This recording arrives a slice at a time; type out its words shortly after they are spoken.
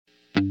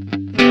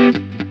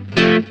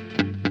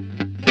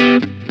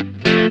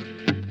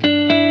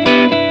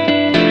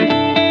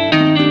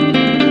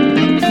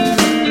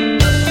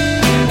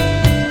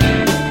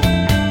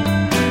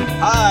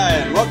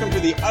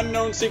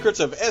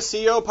Secrets of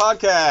SEO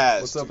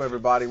podcast. What's up,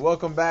 everybody?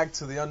 Welcome back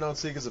to the Unknown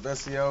Secrets of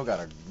SEO.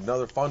 Got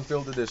another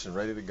fun-filled edition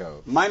ready to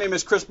go. My name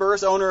is Chris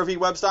Burris, owner of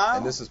eWebStyle.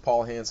 And this is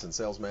Paul Hansen,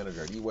 sales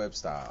manager at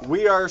eWebStyle.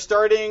 We are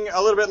starting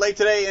a little bit late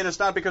today, and it's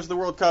not because of the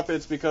World Cup.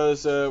 It's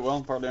because,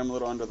 partly I'm a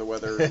little under the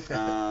weather,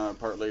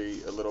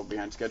 partly a little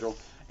behind schedule.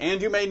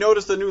 And you may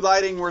notice the new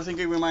lighting. We're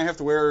thinking we might have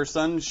to wear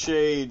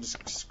sunshades. I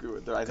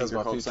think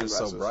they're called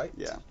sunglasses. So bright?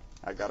 Yeah,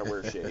 I got to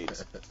wear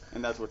shades,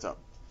 and that's what's up.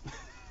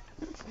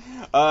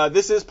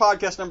 This is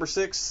podcast number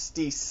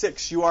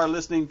 66. You are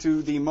listening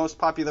to the most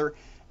popular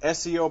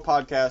SEO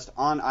podcast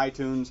on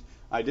iTunes.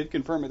 I did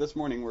confirm it this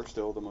morning. We're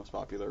still the most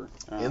popular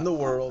in the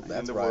world.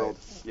 That's in the right. World.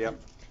 Yep,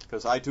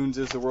 because iTunes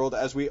is the world,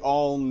 as we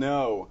all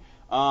know.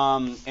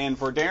 And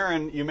for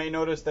Darren, you may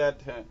notice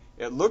that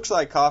it looks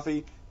like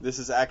coffee. This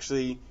is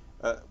actually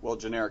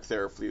generic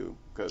Theraflu,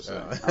 because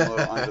I'm a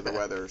little under the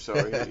weather. So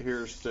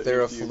here's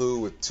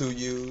Theraflu with 2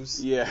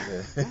 U's. Yeah.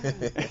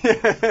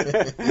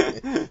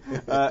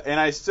 And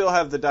I still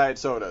have the diet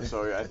soda,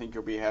 so I think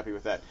you'll be happy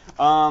with that.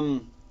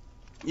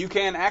 You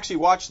can actually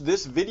watch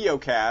this video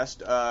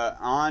cast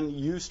on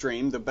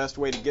Ustream. The best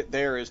way to get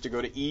there is to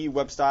go to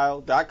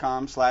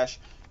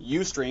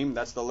ewebstyle.com/Ustream.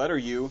 That's the letter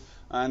U,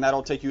 and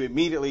that'll take you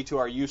immediately to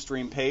our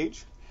Ustream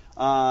page.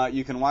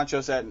 You can watch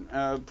us at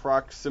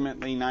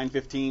approximately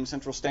 9:15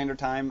 Central Standard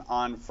Time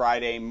on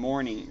Friday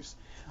mornings.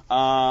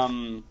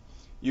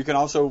 You can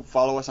also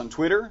follow us on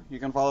Twitter. You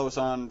can follow us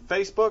on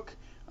Facebook.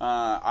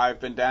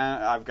 I've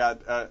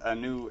got a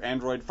new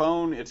Android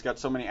phone. It's got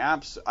so many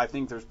apps. I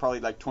think there's probably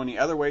like 20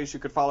 other ways you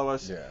could follow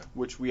us,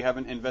 which we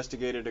haven't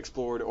investigated,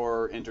 explored,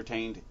 or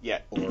entertained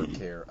yet. Or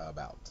care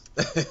about.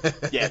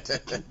 Yet.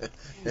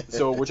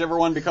 So whichever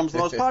one becomes the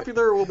most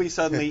popular, we'll be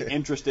suddenly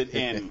interested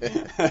in.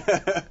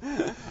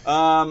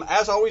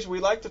 As always, we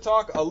like to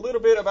talk a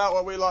little bit about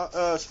what we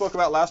spoke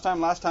about last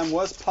time. Last time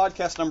was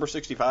podcast number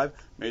 65.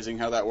 Amazing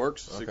how that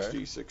works. Okay.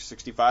 66,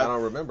 65. I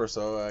don't remember,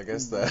 so I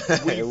guess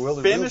that we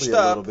finished be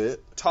a little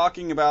bit.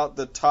 Talking about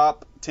the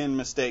top 10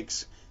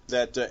 mistakes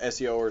that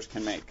SEOers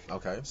can make.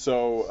 Okay.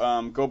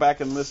 So go back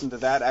and listen to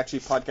that. Actually,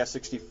 podcast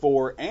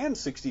 64 and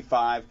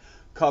 65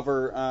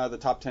 cover the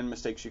top 10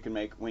 mistakes you can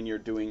make when you're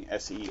doing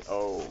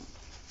SEO.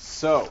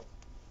 So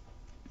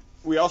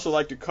we also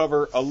like to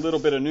cover a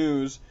little bit of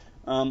news.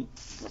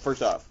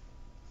 First off,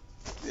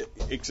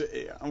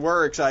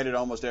 we're excited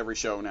almost every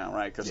show now,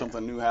 right? Because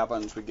something new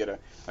happens, we get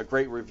a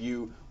great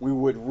review. We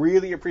would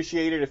really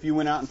appreciate it if you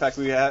went out. In fact,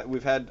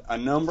 we've had a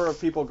number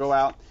of people go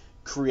out,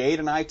 create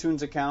an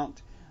iTunes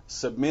account,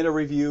 submit a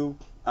review,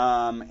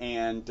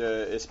 and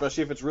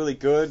especially if it's really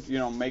good,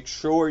 make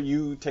sure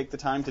you take the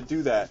time to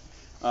do that,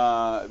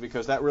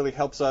 because that really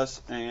helps us,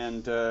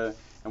 and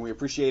we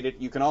appreciate it.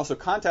 You can also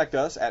contact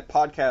us at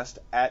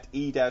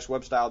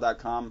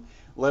podcast@e-webstyle.com.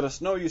 Let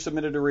us know you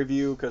submitted a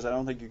review, because I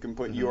don't think you can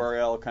put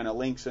URL kind of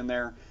links in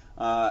there,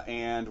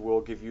 and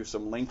we'll give you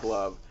some link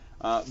love.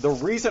 The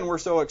reason we're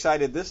so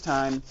excited this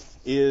time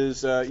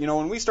is,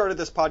 when we started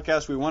this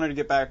podcast, we wanted to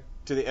get back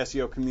to the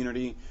SEO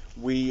community.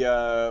 We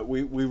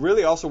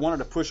really also wanted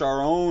to push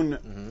our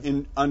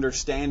own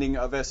understanding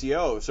of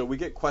SEO. So we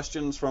get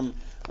questions from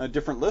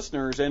different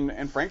listeners,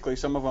 and frankly,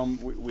 some of them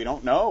we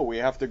don't know. We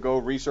have to go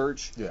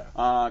research.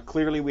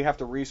 Clearly, we have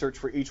to research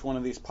for each one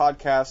of these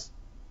podcasts,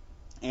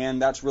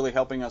 and that's really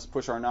helping us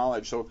push our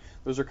knowledge. So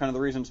those are kind of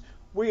the reasons.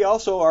 We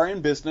also are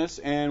in business,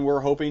 and we're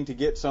hoping to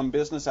get some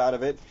business out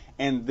of it.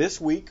 And this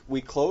week,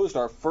 we closed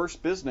our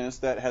first business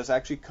that has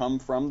actually come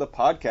from the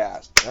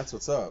podcast. That's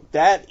what's up.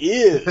 That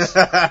is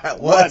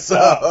what's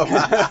up.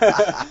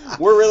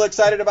 We're real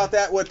excited about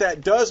that. What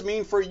that does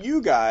mean for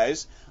you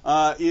guys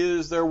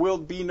is there will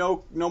be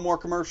no more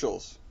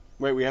commercials.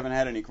 Wait, we haven't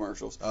had any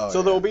commercials.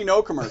 So there will be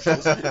no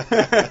commercials.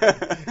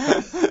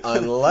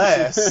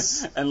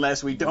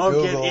 Unless we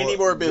don't get any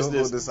more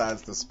business. Google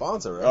decides to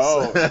sponsor us.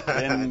 Oh,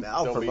 then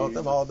I'll promote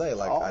them all day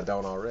I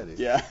don't already.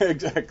 Yeah,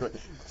 exactly.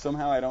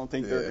 Somehow I don't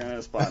think they're going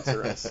to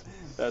sponsor us.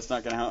 That's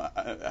not going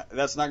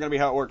to be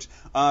how it works.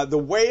 The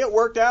way it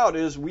worked out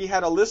is we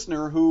had a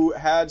listener who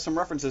had some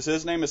references.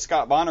 His name is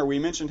Scott Bonner. We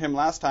mentioned him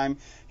last time.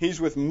 He's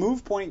with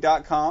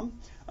MovePoint.com.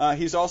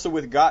 He's also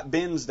with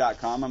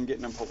GotBins.com. I'm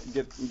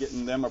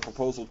getting them a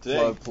proposal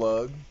today.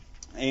 Plug.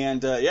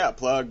 And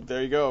plug.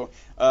 There you go.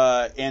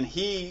 And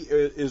he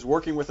is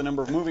working with a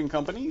number of moving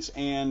companies,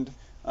 and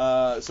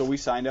so we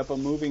signed up a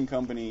moving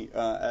company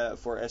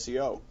for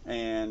SEO,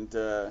 and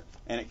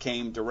it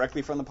came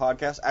directly from the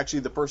podcast.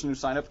 Actually, the person who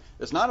signed up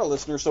is not a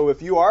listener. So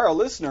if you are a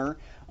listener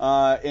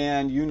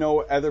and you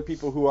know other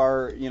people who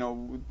are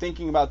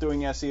thinking about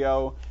doing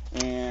SEO,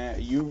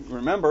 and you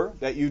remember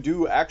that you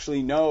do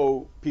actually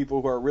know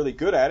people who are really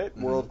good at it,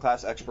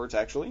 world-class experts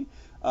actually,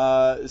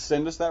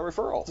 send us that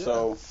referral. Yeah.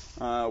 So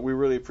we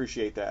really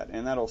appreciate that,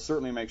 and that'll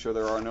certainly make sure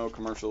there are no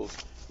commercials,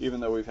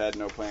 even though we've had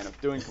no plan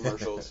of doing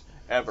commercials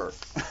ever.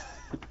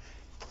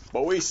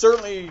 But we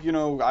certainly,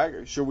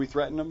 should we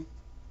threaten them?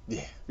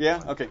 Yeah.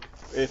 Yeah. Okay.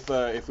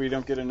 If we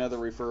don't get another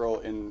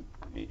referral in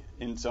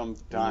some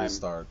time, we'll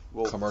start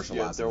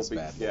commercializing this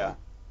bad boy.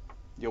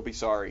 You'll be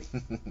sorry.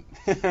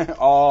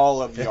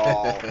 All of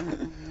y'all.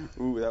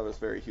 Ooh, that was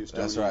very Houstonian.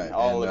 That's right.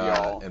 All of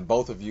y'all. And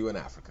both of you in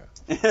Africa.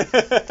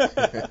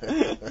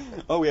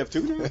 Oh, we have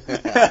two now? I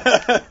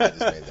just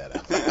made that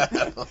up. I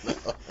don't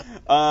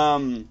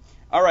know.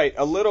 All right,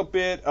 a little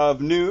bit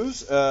of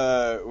news.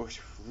 Apple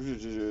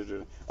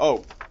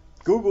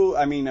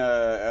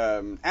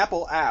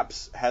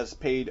Apps has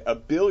paid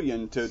 $1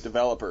 billion to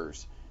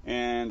developers.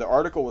 And the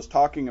article was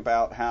talking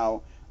about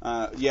how,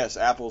 yes,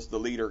 Apple's the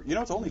leader. You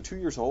know, it's only 2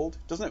 years old.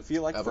 Doesn't it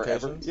feel like forever?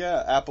 Applications?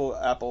 Yeah,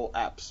 Apple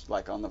Apps,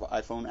 like on the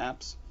iPhone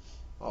apps.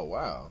 Oh,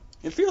 wow.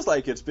 It feels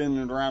like it's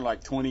been around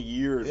like 20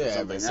 years or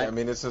something. I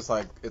mean, it's just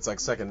like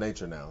second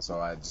nature now, so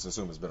I just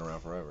assume it's been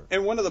around forever.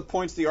 And one of the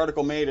points the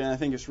article made, and I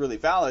think it's really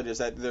valid, is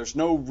that there's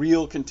no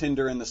real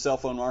contender in the cell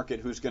phone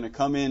market who's going to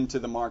come into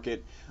the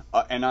market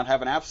and not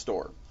have an app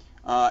store.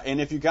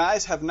 And if you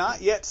guys have not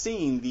yet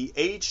seen the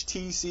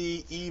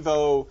HTC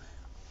Evo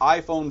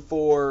iPhone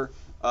 4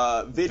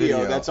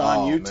 video that's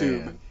on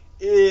YouTube, man.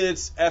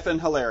 It's effing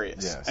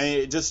hilarious. Yes. I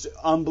mean, just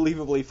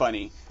unbelievably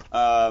funny.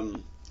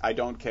 I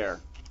don't care.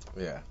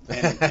 Yeah.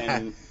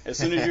 And as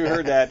soon as you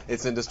heard that,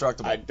 it's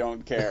indestructible. I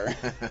don't care.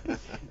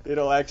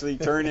 It'll actually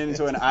turn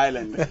into an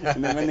island.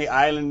 And then when the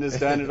island is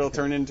done, it'll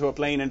turn into a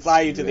plane and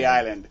fly you to the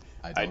island.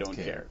 I don't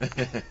care.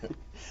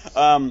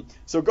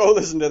 So go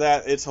listen to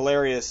that. It's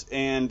hilarious.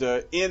 And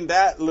in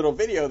that little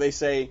video, they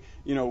say,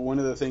 you know, one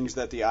of the things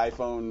that the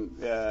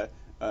iPhone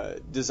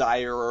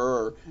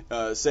desirer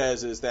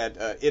says is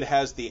that it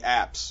has the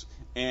apps.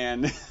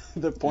 And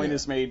the point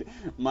is made,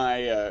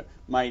 my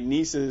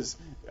niece's,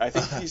 I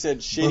think he said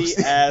shitty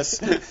ass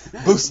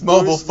Boost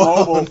mobile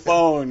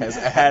phone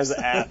has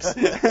apps.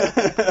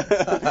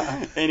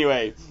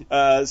 Anyway,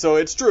 so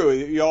it's true.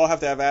 You all have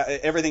to have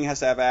everything has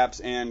to have apps,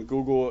 and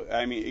Google.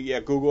 I mean, yeah,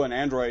 Google and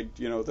Android.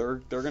 You know,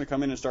 they're going to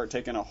come in and start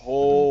taking a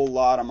whole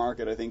lot of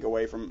market. I think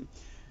away from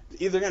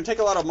either going to take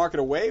a lot of market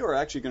away or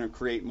actually going to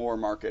create more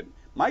market.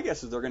 My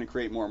guess is they're going to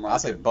create more market. I'll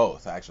say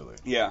both, actually.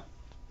 Yeah.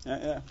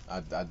 Yeah.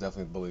 I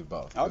definitely believe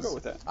both. I'll go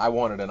with that. I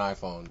wanted an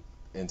iPhone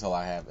until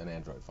I have an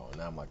Android phone.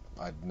 Now I'm like,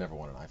 I never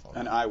want an iPhone.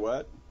 And I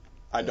what?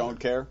 I don't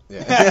care.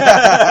 Yeah.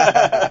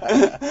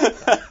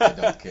 I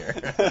don't care.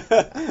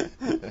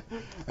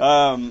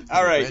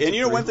 All right, and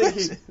you know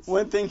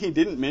one thing he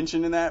didn't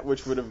mention in that,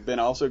 which would have been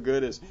also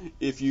good, is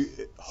if you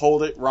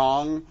hold it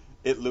wrong,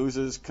 it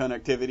loses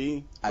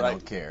connectivity. I right?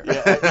 don't care.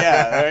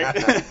 Yeah,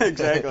 right.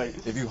 Exactly.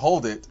 If you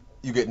hold it,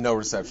 you get no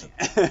reception.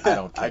 I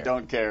don't care. I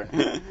don't care.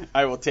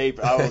 I will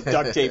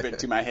duct tape it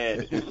to my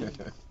head.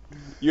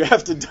 You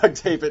have to duct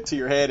tape it to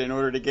your head in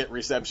order to get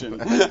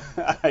reception.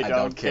 I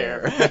don't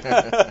care.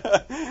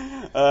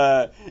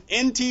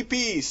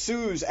 NTP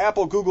sues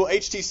Apple, Google,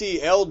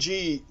 HTC,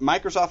 LG,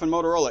 Microsoft, and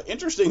Motorola.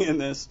 Interesting in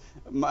this,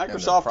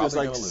 Microsoft is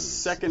like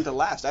second to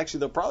last.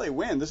 Actually, they'll probably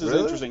win. This is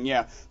interesting.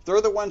 Yeah,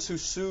 they're the ones who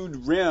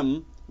sued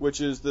RIM,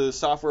 which is the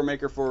software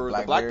maker for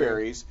the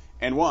Blackberries,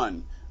 and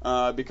won.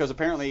 Because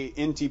apparently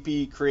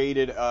NTP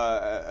created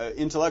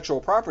intellectual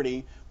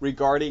property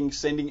regarding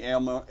sending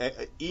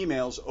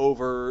emails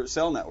over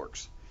cell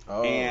networks.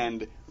 Oh.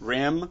 And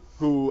RIM,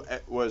 who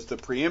was the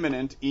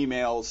preeminent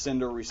email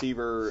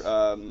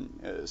sender-receiver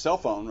cell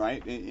phone,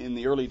 right? In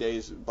the early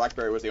days,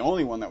 BlackBerry was the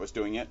only one that was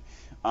doing it.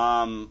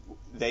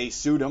 They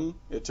sued them.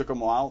 It took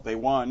them a while. They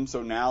won.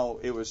 So now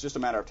it was just a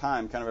matter of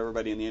time. Kind of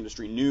everybody in the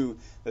industry knew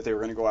that they were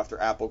going to go after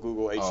Apple,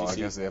 Google, HTC. Oh, I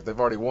guess if they've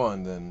already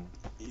won, then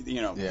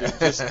you know,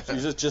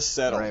 just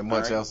settle. There ain't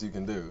much else you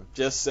can do.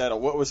 Just settle.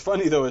 What was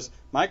funny though is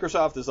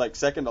Microsoft is like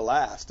second to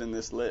last in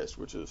this list,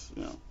 which is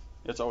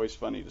it's always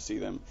funny to see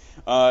them.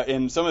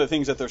 And some of the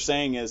things that they're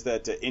saying is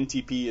that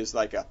NTP is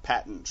like a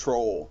patent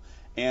troll.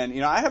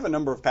 And I have a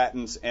number of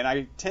patents, and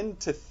I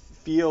tend to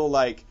feel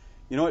like,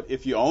 you know what,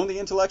 if you own the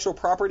intellectual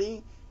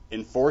property,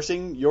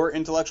 enforcing your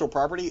intellectual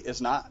property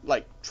is not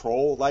like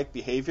troll-like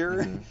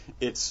behavior. Mm-hmm.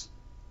 It's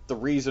the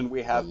reason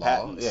we have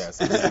patents. Yeah,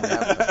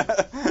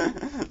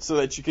 so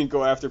that you can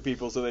go after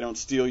people so they don't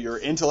steal your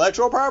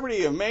intellectual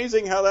property.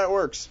 Amazing how that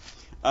works.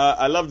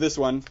 I love this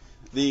one.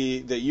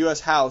 The U.S.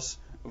 House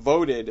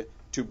voted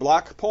to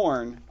block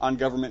porn on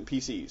government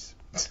PCs.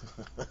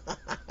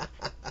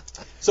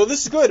 So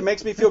this is good. It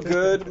makes me feel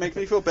good. It makes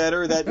me feel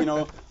better that,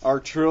 our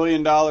 $1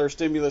 trillion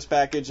stimulus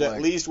package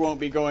at least won't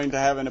be going to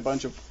having a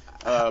bunch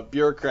of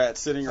bureaucrats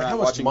sitting around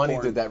watching porn. How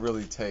much money did that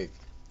really take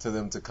to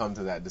them to come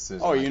to that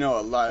decision? Oh,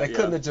 a lot. They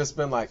couldn't have just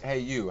been like,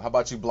 hey, how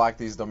about you block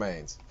these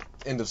domains?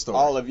 End of story.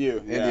 All of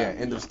you. Yeah,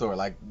 end of story.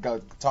 Like,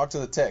 go talk to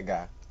the tech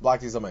guy. Block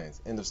these domains.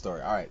 End of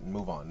story. All right,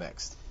 move on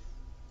next.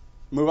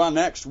 Move on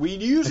next. We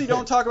usually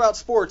don't talk about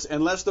sports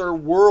unless they're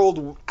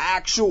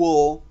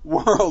actual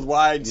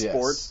worldwide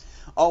sports.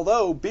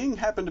 Although Bing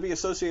happened to be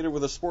associated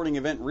with a sporting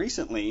event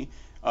recently,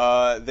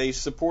 they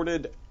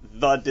supported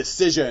The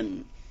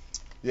Decision.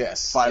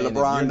 Yes. By LeBron James. If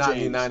you're not in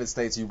the United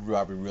States, you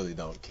probably really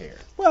don't care.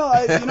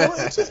 Well,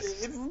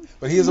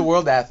 but he is a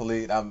world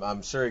athlete.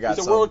 I'm sure he got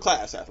He's a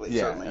world-class athlete,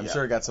 certainly. I'm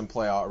sure he got some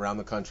play all around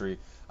the country.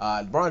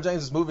 LeBron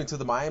James is moving to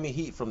the Miami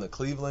Heat from the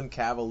Cleveland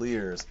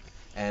Cavaliers.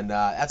 And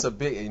that's a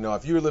big,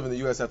 if you live in the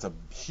U.S., that's a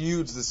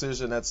huge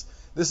decision. This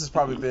has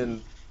probably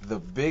been the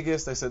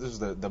biggest. They said this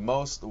was the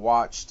most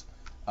watched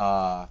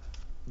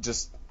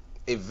just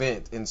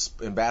event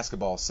in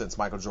basketball since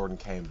Michael Jordan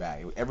came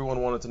back.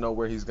 Everyone wanted to know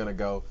where he's going to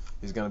go.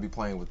 He's going to be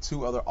playing with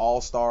 2 other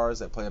All-Stars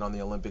that played on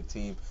the Olympic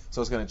team.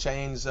 So it's going to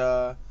change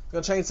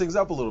things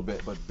up a little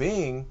bit. But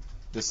Bing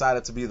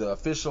decided to be the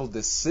official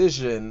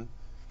decision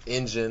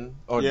engine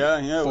for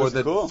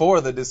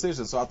the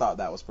decision. So I thought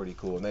that was pretty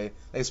cool. And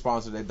they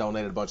sponsored, they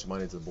donated a bunch of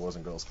money to the Boys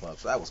and Girls Club.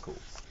 So that was cool.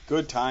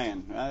 Good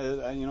tie-in.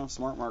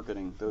 Smart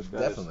marketing. Those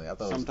guys definitely. I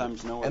thought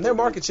sometimes know. And their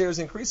market share is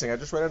increasing. I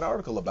just read an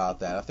article about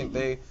that. I think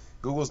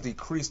Google's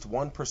decreased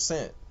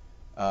 1%.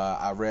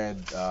 I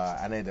read.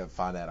 I need to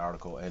find that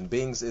article. And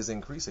Bing's is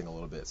increasing a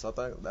little bit. So I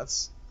thought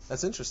that's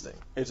interesting.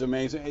 It's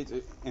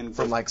amazing. And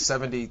from like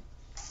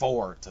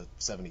 74 to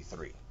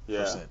 73.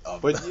 Yeah.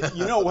 But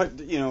you know what?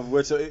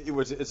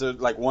 It's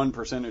like 1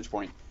 percentage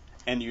point.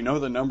 And you know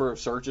the number of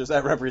searches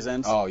that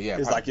represents? Oh, yeah.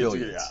 It's like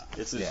billions.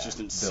 It's just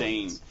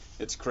insane. Billions.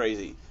 It's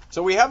crazy.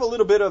 So we have a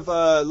little bit of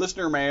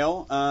listener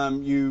mail.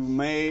 You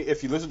may,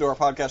 if you listen to our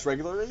podcast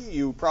regularly,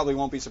 you probably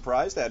won't be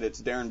surprised that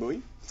it's Darren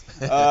Bowie.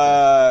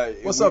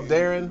 What's up,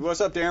 Darren?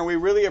 What's up, Darren? We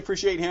really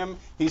appreciate him.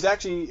 He's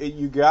actually,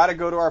 you got to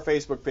go to our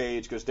Facebook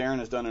page because Darren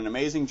has done an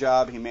amazing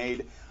job. He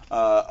made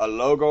a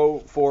logo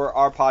for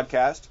our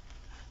podcast,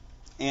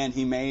 and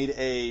he made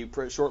a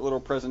short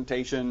little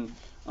presentation.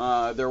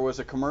 There was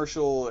a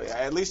commercial,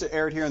 at least it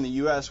aired here in the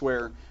U.S.,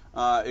 where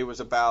it was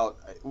about,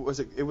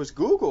 it was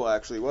Google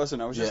actually,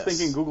 wasn't it? I was just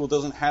thinking Google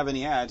doesn't have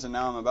any ads, and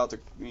now I'm about to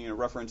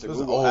reference a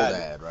Google ad. It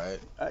was an old ad, right?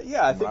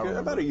 Yeah, I think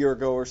about a year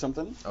ago or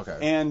something. Okay.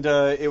 And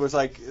it was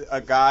like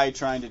a guy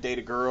trying to date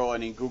a girl,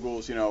 and he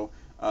Googles,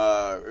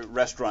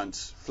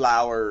 restaurants,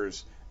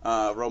 flowers,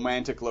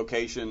 romantic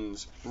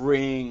locations,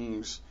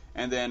 rings,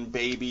 and then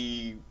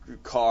baby,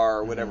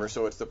 car, whatever.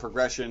 So it's the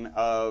progression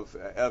of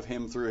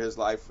him through his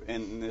life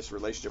in this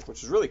relationship,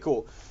 which is really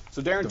cool.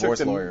 So Darren Divorce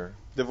took lawyer.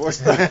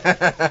 Divorce lawyer.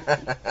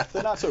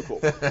 They're not so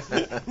cool.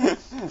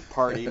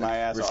 Party my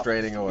ass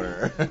Restraining off.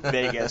 order.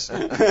 Vegas.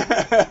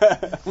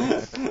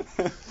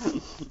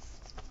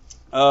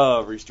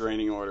 Oh,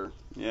 restraining order.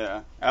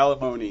 Yeah.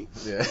 Alimony.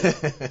 Yeah.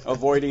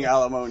 Avoiding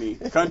alimony.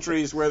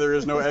 Countries where there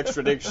is no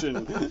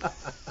extradition.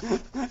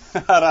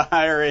 How to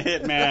hire a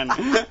hitman.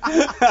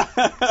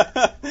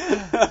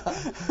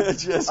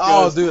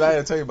 Dude, I had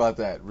to tell you about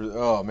that.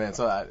 Oh, man.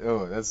 So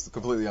that's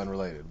completely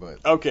unrelated,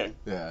 but. Okay.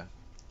 Yeah.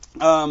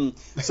 So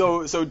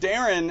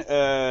Darren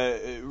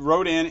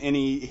wrote in, and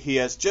he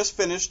has just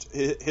finished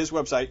his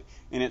website,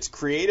 and it's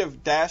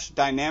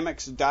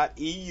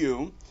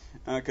creative-dynamics.eu.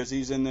 Because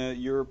he's in the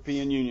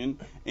European Union,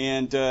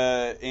 and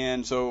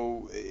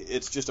so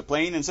it's just a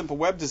plain and simple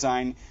web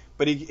design.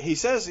 But he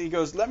says, he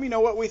goes, let me know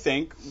what we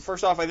think.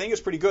 First off, I think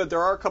it's pretty good.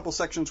 There are a couple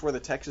sections where the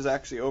text is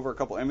actually over a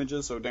couple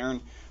images, so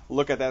Darren,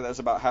 look at that. That's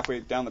about halfway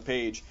down the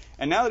page.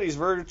 And now that he's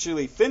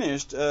virtually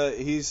finished,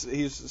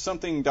 he's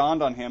something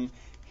dawned on him.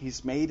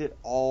 He's made it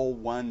all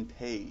one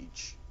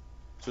page.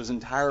 So his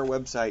entire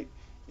website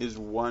is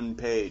one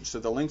page.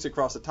 So the links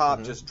across the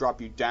top just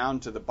drop you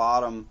down to the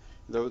bottom.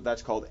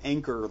 That's called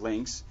anchor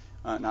links,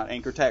 not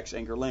anchor text,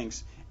 anchor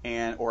links,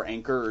 or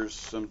anchors,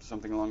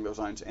 something along those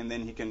lines. And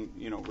then he can,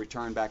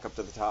 return back up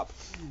to the top.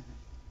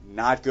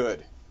 Not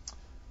good.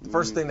 The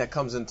first thing that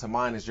comes into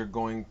mind is you're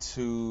going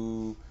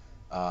to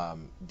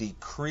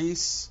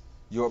decrease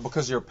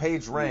because your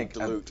page rank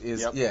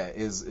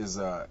is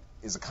a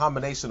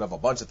combination of a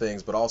bunch of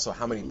things, but also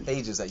how many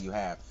pages that you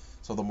have.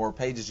 So the more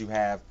pages you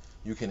have,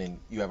 you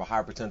have a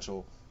higher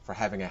potential for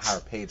having a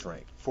higher page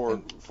rank for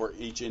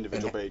each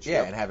individual page.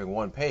 Yeah, and having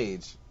one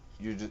page,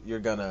 you're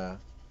gonna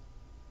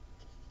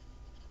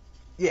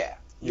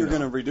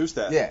reduce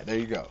that. Yeah, there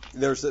you go.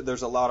 There's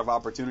a lot of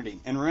opportunity,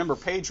 and remember,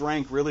 page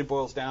rank really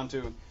boils down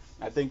to,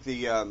 I think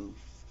the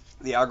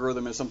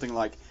algorithm is something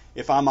like,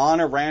 if I'm on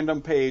a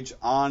random page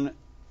on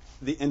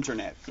the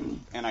internet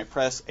and I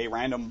press a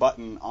random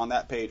button on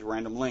that page,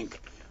 random link,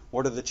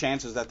 what are the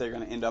chances that they're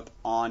going to end up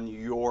on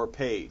your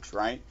page,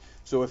 right?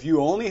 So if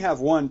you only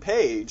have one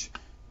page,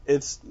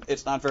 it's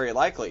not very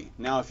likely.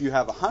 Now, if you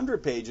have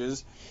 100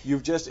 pages,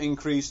 you've just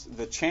increased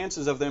the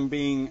chances of them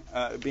being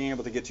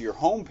able to get to your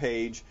home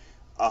page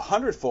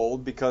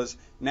 100-fold, because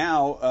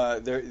now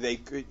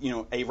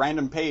a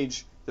random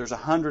page, there's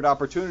 100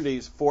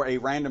 opportunities for a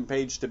random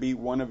page to be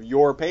one of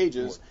your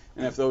pages,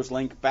 and if those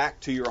link back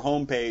to your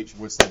home page,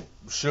 which they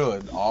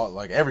should,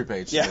 every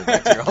page should link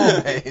back to your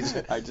home page.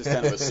 I just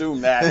kind of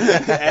assume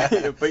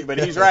that, but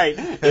he's right.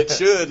 It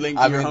should link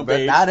to your home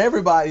page. But not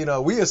everybody,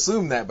 we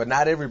assume that, but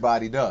not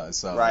everybody does.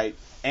 So. Right.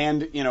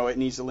 And, it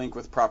needs to link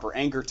with proper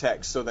anchor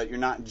text so that you're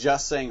not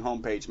just saying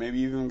home page. Maybe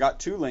you've even got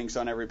 2 links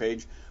on every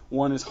page.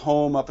 One is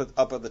home up at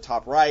the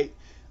top right,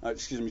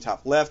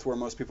 top left, where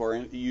most people are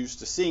used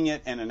to seeing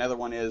it, and another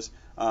one is,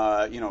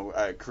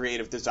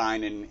 creative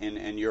design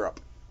in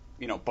Europe.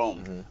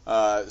 Boom.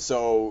 Mm-hmm.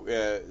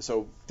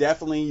 So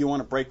definitely you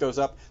want to break those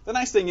up. The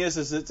nice thing is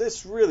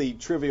it's really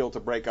trivial to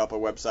break up a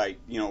website.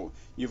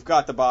 You've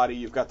got the body,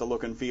 you've got the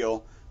look and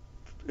feel.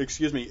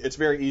 It's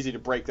very easy to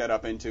break that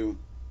up into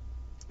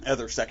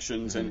other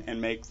sections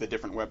and make the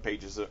different web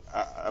pages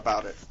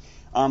about it.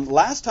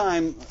 Last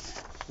time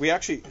we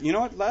actually, you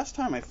know what? Last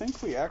time I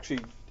think we actually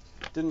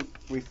didn't.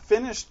 We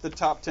finished the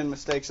top 10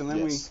 mistakes, and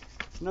then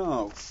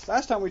No.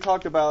 Last time we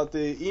talked about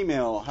the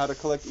email, how to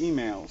collect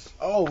emails.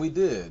 Oh, we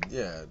did.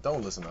 Yeah.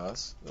 Don't listen to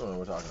us. You don't know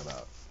what we're talking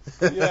about.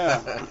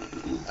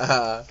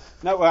 Yeah.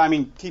 No, well, I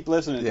mean, keep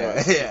listening to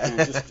us.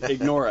 Yeah. Just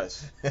ignore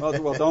us.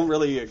 Well, don't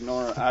really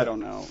ignore. I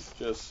don't know.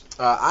 Just.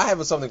 I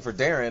have something for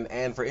Darren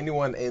and for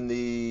anyone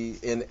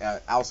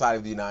outside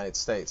of the United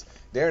States.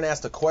 Darren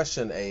asked a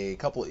question a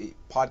couple of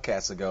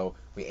podcasts ago.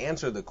 We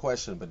answered the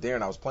question, but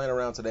Darren, I was playing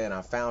around today and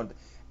I found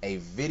a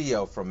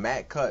video from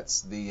Matt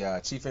Cutts,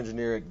 the chief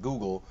engineer at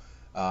Google,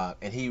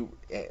 and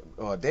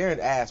Darren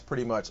asked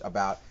pretty much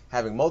about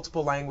having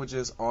multiple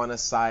languages on a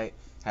site,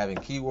 having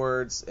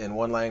keywords in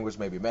one language,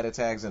 maybe meta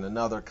tags in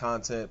another,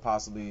 content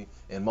possibly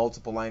in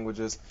multiple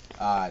languages.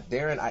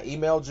 Darren, I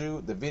emailed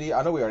you the video.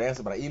 I know we already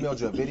answered, but I emailed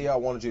you a video. I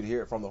wanted you to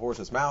hear it from the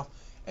horse's mouth,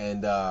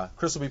 and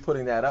Chris will be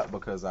putting that up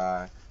because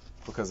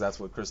that's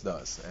what Chris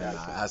does. And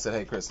I said,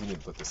 hey, Chris, you need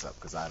to put this up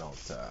because I don't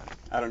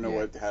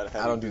know how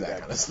I don't do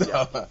that kind of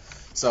stuff. Yeah.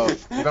 So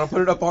we're gonna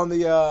put it up on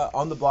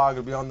the blog.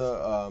 It'll be on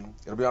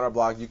our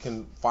blog. You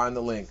can find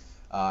the link,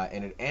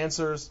 and it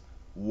answers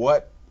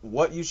what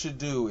you should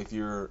do if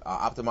you're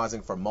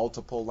optimizing for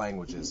multiple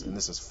languages. And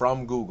this is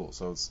from Google,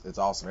 so it's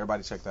awesome.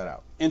 Everybody check that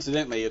out.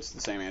 Incidentally, it's the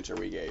same answer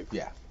we gave.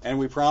 Yeah. And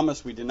we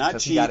promise we did not cheat.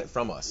 Because he got it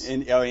from us.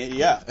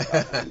 Yeah.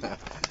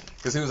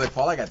 Because he was like,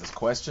 Paul, I got this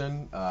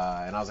question,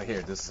 and I was like,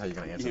 here, this is how you're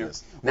going to answer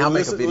this. Now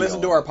make a video.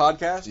 Listen to our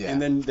podcast,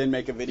 and then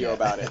make a video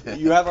about it.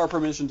 You have our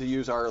permission to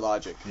use our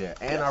logic. Yeah,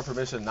 and our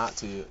permission not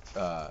to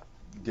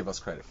give us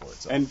credit for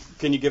it. So. And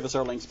can you give us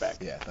our links back?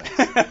 Yeah,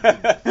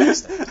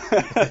 thanks.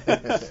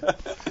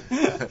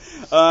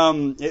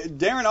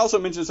 Darren also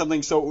mentioned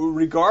something. So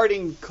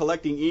regarding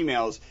collecting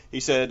emails, he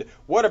said,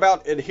 what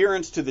about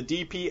adherence to the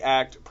DP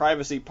Act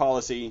privacy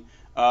policy?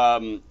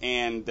 And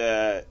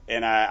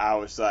I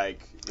was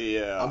like,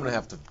 yeah. I'm going to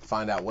have to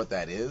find out what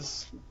that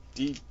is.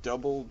 No,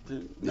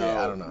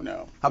 I don't know.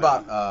 No. How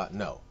about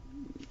no?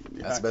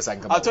 That's the best I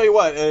can come up with. I'll tell you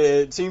what,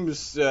 it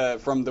seems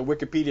from the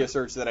Wikipedia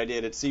search that I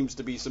did, it seems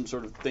to be some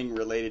sort of thing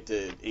related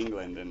to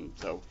England, and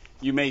so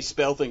you may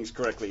spell things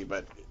correctly,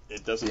 but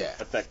it doesn't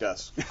affect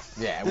us.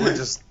 Yeah, we're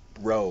just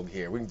rogue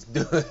here. We can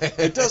do it.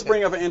 It does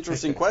bring up an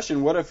interesting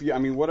question. What if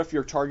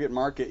your target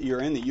market,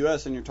 you're in the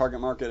U.S. and your target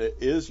market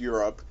is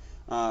Europe,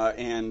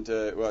 and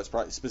it's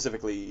probably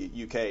specifically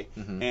UK,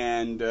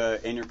 and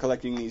you're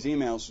collecting these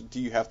emails?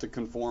 Do you have to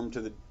conform to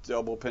the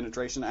Double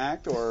Penetration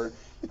Act, or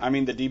the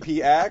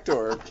DP Act,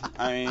 or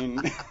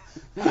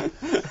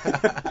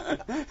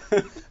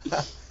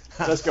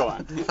let's go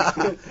on.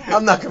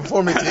 I'm not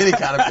conforming to any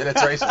kind of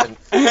penetration.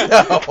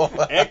 No.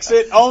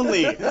 Exit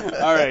only. All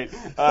right.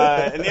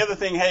 And the other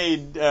thing, hey,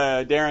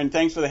 Darren,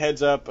 thanks for the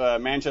heads up.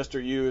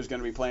 Manchester U is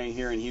going to be playing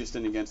here in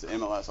Houston against the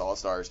MLS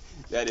All-Stars.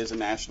 That is a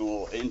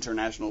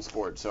international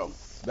sport. So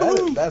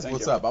that's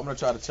what's up. I'm going to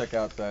try to check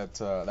out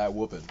that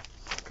whooping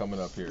coming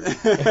up here.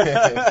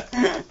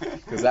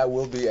 Because that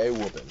will be a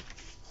whooping.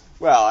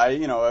 Well,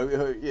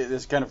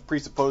 this kind of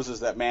presupposes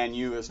that Man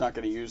U is not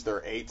going to use their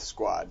 8th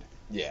squad.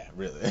 Yeah,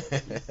 really.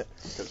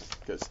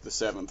 Because the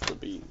 7th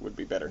would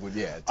be better. Well,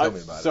 yeah, tell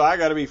me about it. So I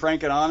got to be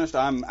frank and honest.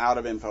 I'm out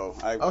of info.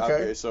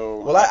 Okay.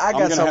 So well, I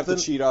got I'm gonna have to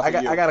cheat off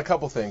of you. I got a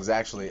couple things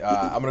actually.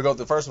 I'm gonna go with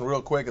the first one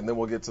real quick, and then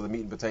we'll get to the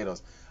meat and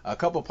potatoes. A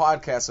couple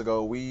podcasts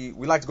ago, we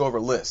like to go over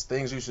lists,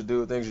 things you should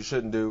do, things you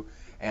shouldn't do,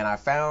 and I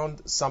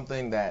found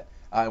something that.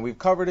 And we've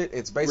covered it.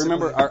 It's basically.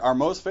 Remember, our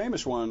most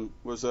famous one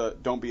was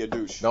 "Don't be a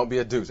douche." Don't be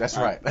a douche. That's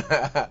right.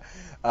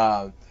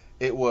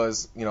 It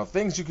was,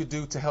 things you could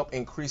do to help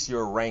increase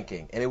your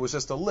ranking, and it was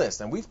just a list.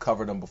 And we've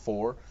covered them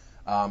before,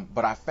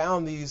 but I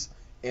found these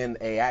in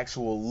a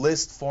actual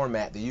list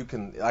format that you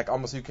can,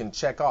 you can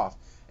check off.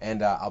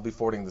 And I'll be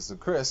forwarding this to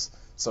Chris,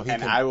 so he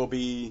can. And I will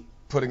be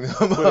putting them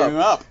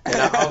up. And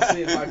I'll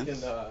see if I can.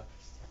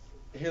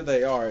 Here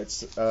they are.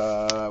 It's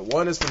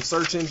one is from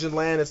Search Engine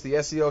Land. It's the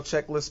SEO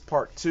Checklist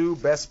Part 2,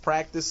 Best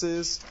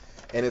Practices,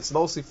 and it's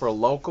mostly for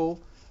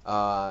local.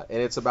 And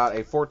it's about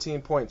a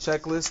 14-point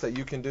checklist that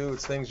you can do.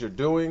 It's things you're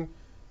doing,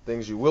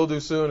 things you will do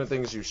soon, and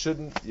things you're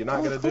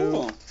not going to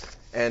do.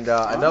 And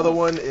another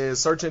one is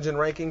search engine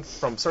ranking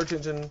from Search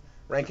Engine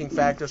Ranking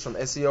Factors from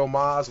SEO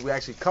Moz. We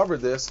actually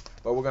covered this,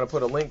 but we're going to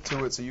put a link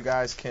to it so you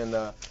guys can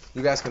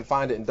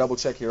find it and double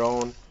check your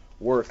own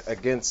work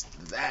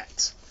against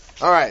that.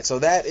 All right, so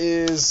that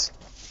is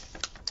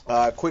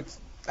quick.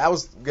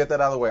 Get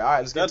that out of the way. All right,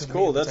 let's get to the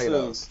meat and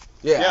potatoes.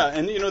 Yeah,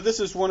 and this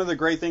is one of the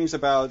great things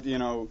about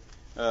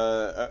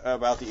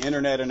about the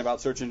internet and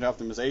about search engine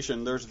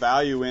optimization. There's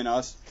value in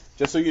us.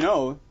 Just so you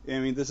know,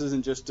 this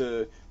isn't just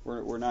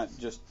we're not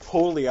just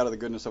totally out of the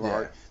goodness of our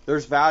heart.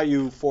 There's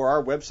value for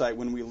our website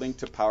when we link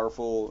to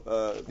powerful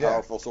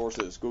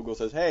sources. Google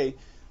says, hey,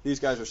 these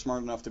guys are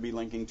smart enough to be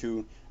linking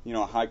to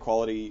a high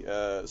quality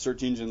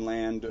Search Engine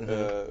Land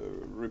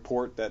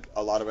report that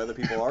a lot of other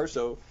people are.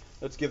 So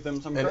let's give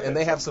them some credit. And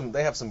they have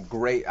some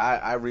great.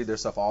 I read their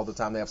stuff all the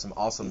time. They have some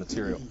awesome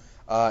material,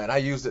 and I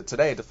used it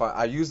today to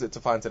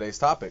find today's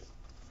topic,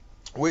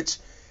 which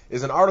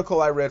is an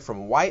article I read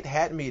from White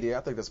Hat Media.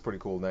 I think that's a pretty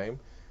cool name.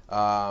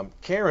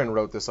 Karen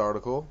wrote this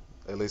article.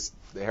 At least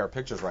they have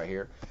pictures right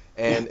here.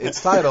 And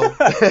it's titled...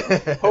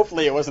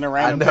 Hopefully it wasn't a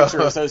random picture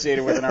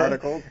associated with an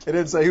article. It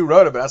didn't say who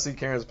wrote it, but I see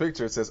Karen's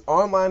picture. It says,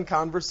 Online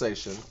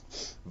Conversation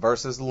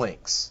versus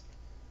Links.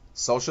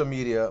 Social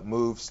media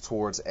moves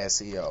towards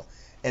SEO.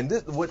 And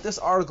what this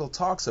article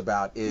talks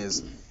about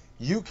is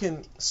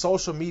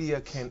social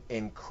media can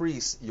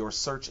increase your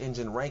search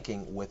engine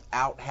ranking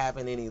without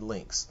having any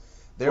links.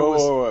 Wait.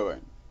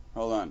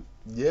 Hold on.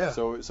 Yeah.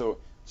 So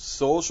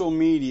social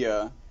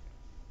media,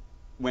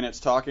 when it's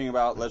talking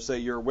about, let's say,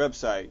 your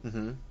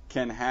website,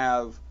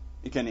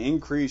 can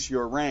increase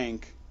your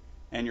rank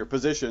and your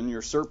position,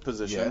 your SERP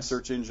position,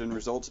 search engine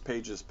results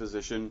pages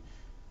position,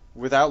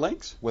 without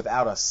links?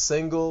 Without a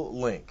single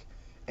link.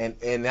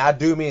 And I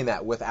do mean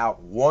that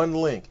without one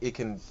link, it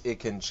can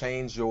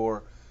change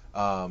your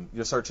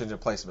search engine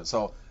placement.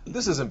 So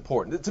this is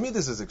important. To me,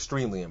 this is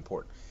extremely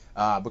important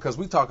because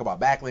we talk about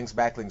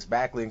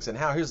backlinks, and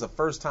how here's the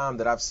first time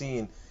that I've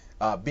seen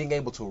being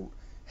able to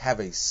have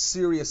a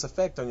serious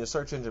effect on your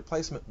search engine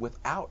placement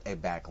without a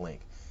backlink.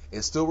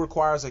 It still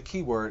requires a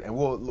keyword, and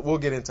we'll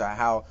get into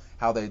how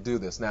they do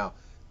this. Now,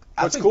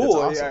 what's cool,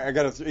 awesome. I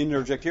got to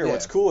interject here. Yeah.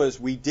 What's cool is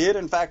we did,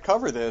 in fact,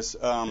 cover this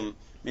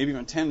maybe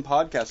even 10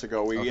 podcasts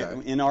ago.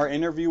 In our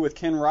interview with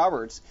Ken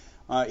Roberts,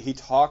 he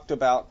talked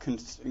about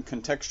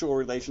contextual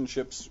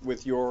relationships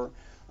with your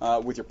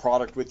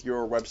product, with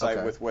your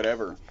website, with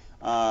whatever.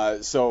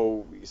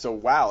 So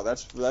wow,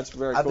 that's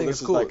very cool. I think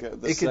this it's cool.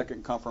 Like the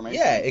second confirmation.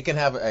 Yeah, it can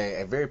have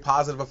a very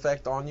positive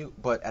effect on you,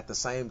 but at the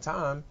same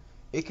time,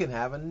 it can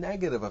have a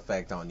negative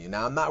effect on you.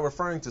 Now, I'm not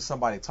referring to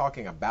somebody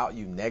talking about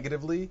you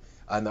negatively,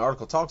 and the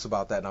article talks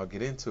about that, and I'll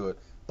get into it.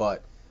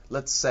 But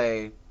let's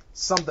say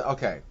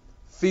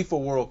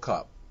FIFA World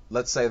Cup.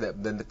 Let's say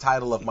that then the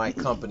title of my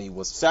company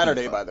was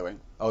Saturday, FIFA. By the way.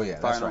 Oh yeah,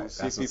 final. that's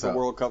right. That's FIFA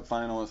World Cup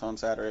final is on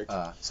Saturday.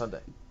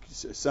 Sunday.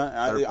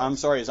 I'm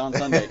sorry, it's on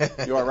Sunday.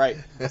 You are right.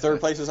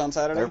 Third place is on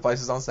Saturday? Third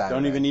place is on Saturday.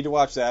 Don't even need to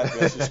watch that.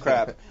 That's just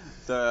crap.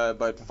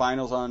 But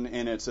finals on,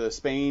 and it's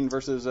Spain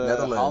versus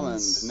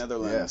Holland.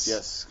 Netherlands.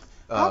 Yes.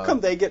 How come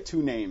they get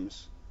two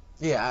names?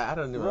 Yeah, I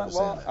don't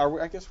know.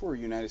 I guess we're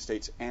United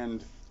States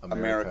and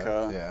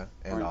America. Yeah,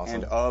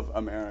 and of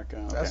America.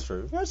 Okay. That's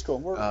true. Yeah, that's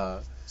cool.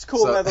 It's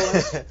cool,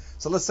 Netherlands.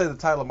 So let's say the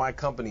title of my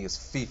company is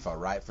FIFA,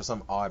 right? For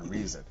some odd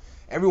reason.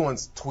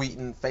 Everyone's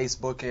tweeting,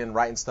 Facebooking,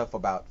 writing stuff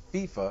about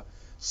FIFA.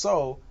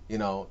 So,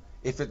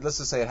 let's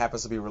just say it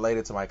happens to be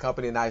related to my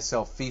company, and I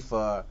sell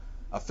official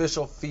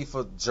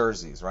FIFA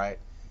jerseys, right?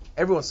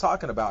 Everyone's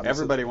talking about me.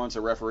 Everybody wants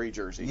a referee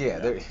jersey.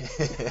 Yeah.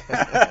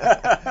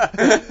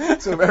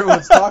 So if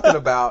everyone's talking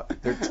about,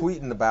 they're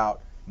tweeting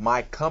about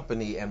my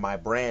company and my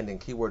brand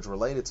and keywords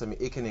related to me,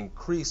 it can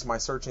increase my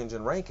search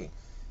engine ranking.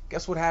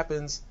 Guess what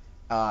happens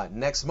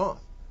next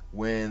month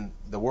when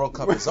the World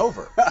Cup is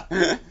over?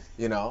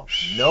 No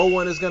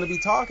one is going to be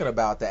talking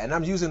about that. And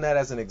I'm using that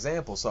as an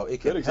example. So it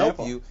can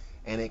help you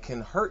and it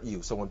can hurt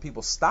you. So when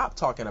people stop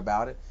talking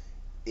about it,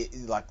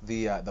 like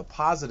the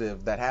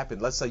positive that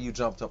happened, let's say you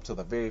jumped up to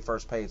the very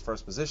first page,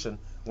 first position,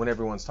 when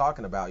everyone's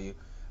talking about you,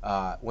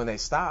 when they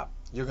stop,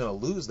 you're going to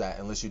lose that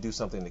unless you do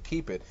something to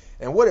keep it.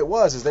 And what it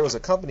was is there was a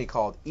company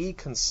called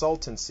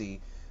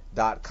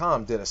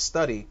eConsultancy.com did a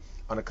study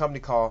on a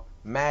company called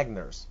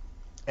Magners.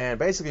 And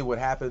basically what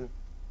happened,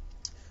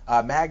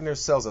 Magners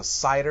sells a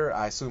cider.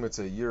 I assume it's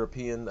a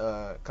European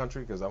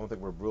country because I don't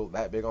think we're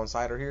that big on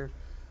cider here.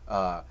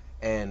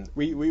 And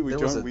we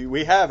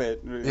have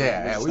it.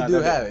 Yeah, we do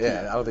have it.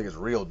 Yeah, I don't think it's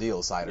real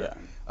deal cider.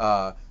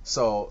 Yeah.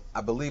 So I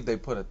believe there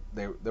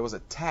was a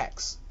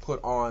tax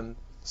put on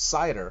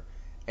cider,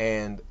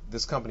 and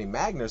this company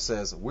Magner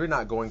says we're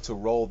not going to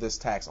roll this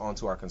tax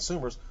onto our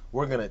consumers.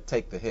 We're going to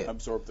take the hit.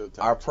 Absorb the tax.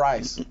 Our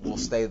price will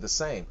stay the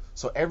same.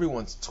 So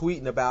everyone's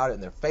tweeting about it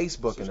and they're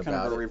Facebooking so it's about it.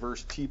 Kind of a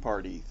reverse Tea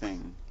Party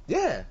thing.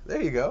 Yeah,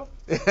 there you go.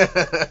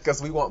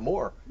 Because we want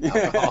more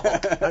alcohol.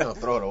 I'm not going to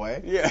throw it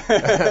away.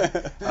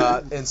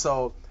 Yeah. And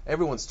so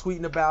everyone's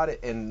tweeting about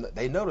it, and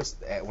they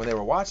noticed that when they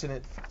were watching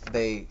it,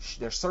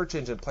 their search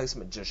engine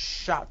placement just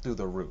shot through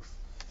the roof.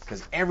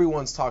 Because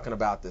everyone's talking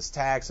about this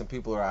tax, and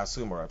people I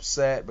assume are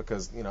upset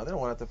because they don't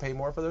want to have to pay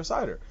more for their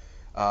cider.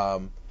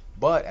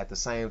 But at the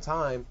same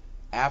time,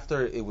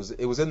 after it was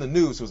in the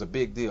news, it was a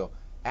big deal.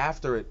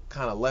 After it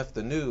kind of left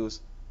the news,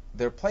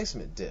 their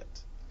placement dipped.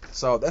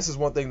 So this is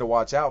one thing to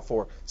watch out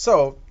for.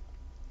 So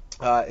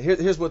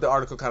here's what the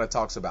article kind of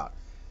talks about.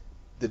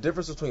 The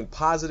difference between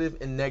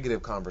positive and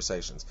negative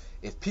conversations.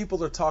 If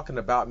people are talking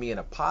about me in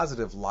a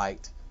positive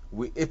light,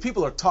 if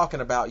people are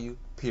talking about you,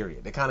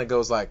 period. It kind of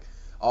goes like,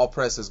 all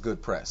press is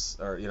good press,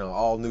 or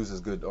all news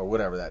is good, or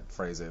whatever that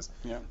phrase is.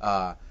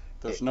 Yeah.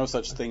 There's no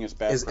such thing as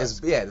bad press.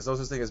 There's no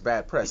such thing as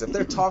bad press. If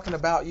they're talking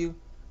about you,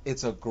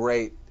 it's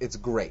great.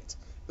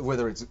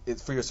 Whether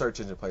it's for your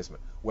search engine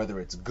placement, whether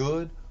it's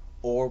good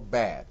or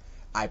bad.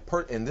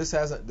 And this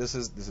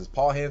is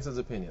Paul Hansen's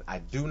opinion. I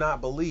do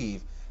not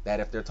believe that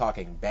if they're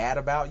talking bad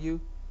about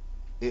you,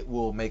 it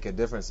will make a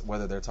difference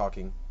whether they're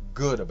talking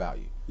good about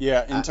you.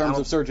 Yeah, in terms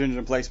of search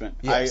engine placement.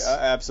 Yes.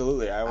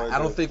 Absolutely. I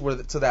don't think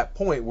we're to that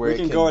point where we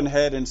can go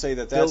ahead and say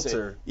that's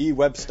filter. a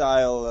e-web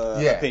style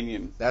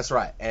opinion. That's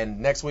right. And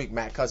next week,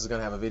 Matt Cutts is going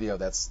to have a video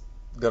that's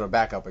going to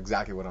back up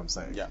exactly what I'm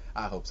saying. Yeah.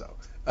 I hope so.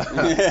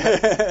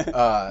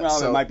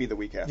 It might be the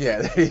week after.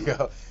 Yeah, there you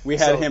go. We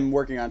had him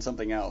working on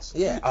something else.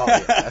 Yeah. Oh, yeah.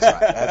 That's right.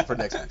 That's for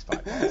next week's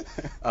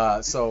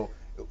podcast. So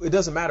it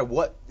doesn't matter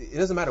what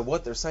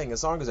they're saying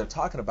as long as they're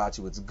talking about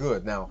you. It's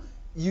good. Now,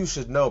 you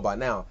should know by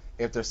now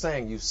if they're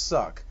saying you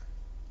suck,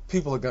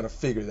 people are going to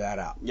figure that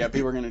out. Yeah,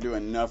 people are going to do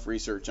enough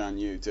research on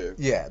you to.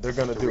 Yeah, they're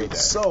going to do it. That.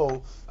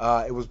 So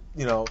it was,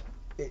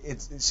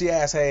 she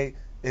asked, hey,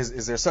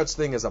 is there such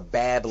thing as a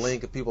bad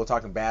link if people are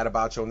talking bad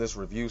about you on this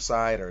review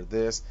site or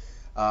this?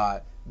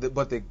 But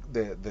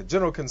the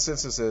general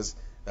consensus is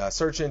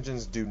search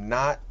engines do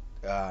not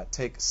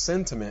take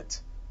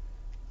sentiment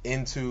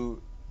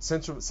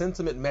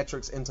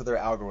metrics into their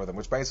algorithm,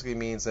 which basically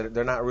means that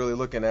they're not really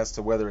looking as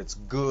to whether it's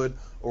good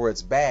or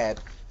it's bad.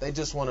 They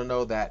just want to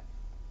know that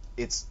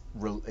it's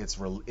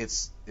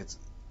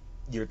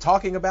you're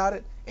talking about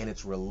it and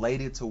it's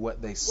related to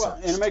what they searched. Well,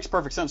 and it makes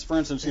perfect sense. For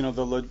instance, the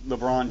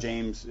LeBron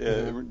James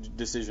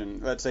decision.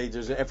 Let's say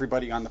there's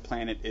everybody on the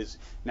planet is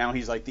now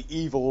he's like the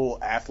evil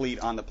athlete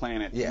on the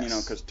planet.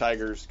 Yes. Because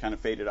Tiger's kind of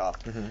faded off,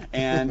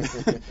 and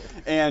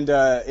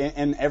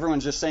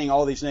everyone's just saying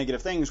all these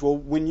negative things. Well,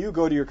 when you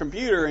go to your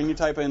computer and you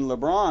type in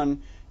LeBron,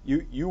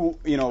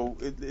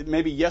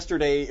 maybe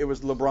yesterday it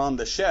was LeBron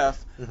the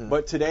chef,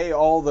 but today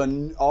all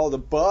the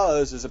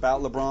buzz is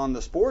about LeBron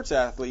the sports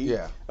athlete.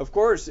 Yeah. Of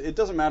course, it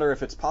doesn't matter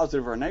if it's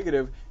positive or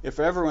negative. If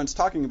everyone's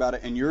talking about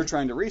it and you're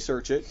trying to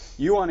research it,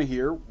 you want to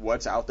hear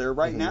what's out there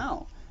right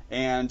now.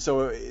 And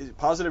so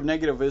positive,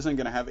 negative isn't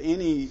going to have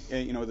any,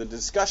 the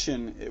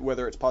discussion,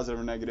 whether it's positive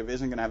or negative,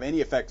 isn't going to have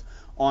any effect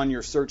on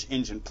your search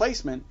engine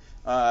placement.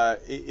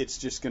 It's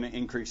just going to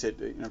increase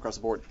it across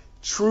the board.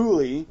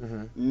 Truly,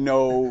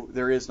 no,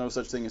 there is no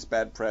such thing as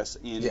bad press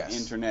in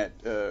internet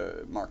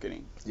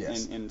marketing,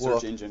 in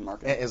search engine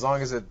marketing. As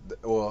long as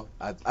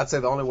I'd say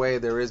the only way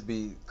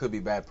could be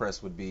bad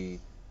press would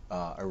be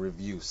a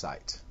review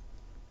site.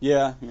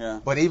 Yeah.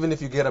 But even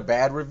if you get a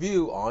bad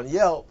review on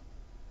Yelp,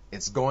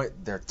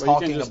 they're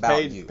talking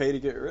about you. Pay to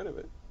get rid of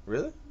it.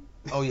 Really?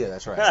 Oh yeah,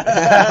 that's right.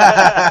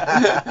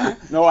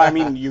 No, I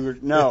mean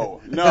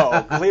no.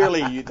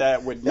 Clearly,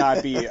 that would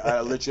not be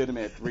a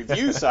legitimate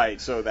review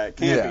site, so that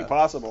can't be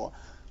possible.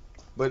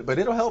 But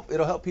it'll help.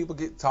 It'll help people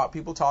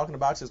people talking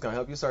about you. It's gonna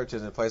help you search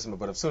engine placement.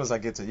 But as soon as I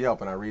get to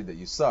Yelp and I read that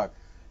you suck,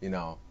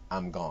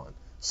 I'm gone.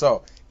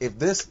 So if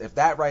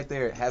that right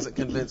there hasn't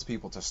convinced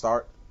people to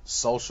start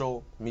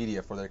social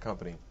media for their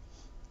company,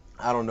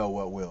 I don't know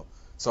what will.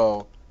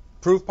 So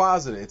proof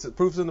positive.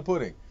 Proof's in the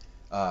pudding.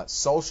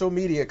 Social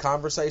media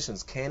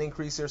conversations can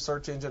increase your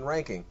search engine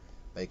ranking.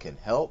 They can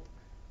help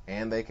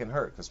and they can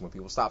hurt, because when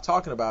people stop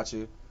talking about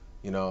you,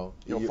 you'll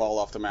fall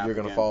off the map. You're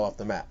going to fall off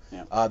the map.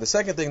 Yeah. The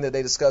second thing that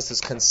they discussed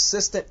is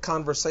consistent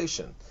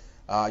conversation.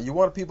 You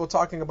want people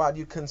talking about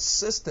you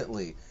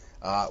consistently.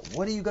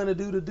 What are you going to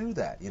do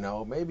that?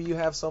 Maybe you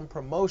have some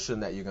promotion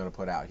that you're going to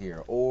put out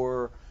here,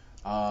 or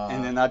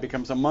and then that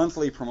becomes a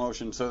monthly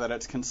promotion so that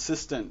it's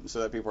consistent,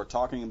 so that people are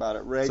talking about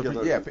it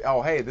regularly.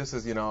 Hey, this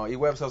is,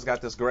 eWebSell's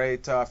got this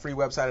great free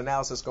website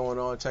analysis going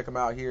on. Check them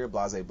out here,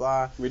 blah, blah,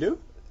 blah. We do?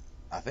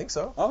 I think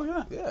so. Oh,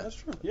 yeah. That's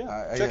true.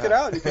 Yeah. Check it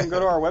out. You can go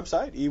to our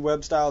website,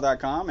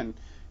 ewebstyle.com, and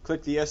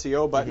click the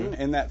SEO button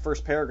in that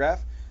first paragraph.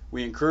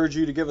 We encourage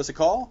you to give us a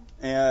call,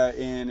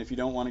 and if you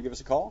don't want to give us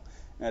a call,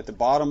 at the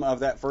bottom of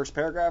that first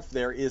paragraph,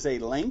 there is a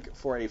link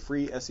for a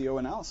free SEO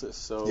analysis.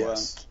 So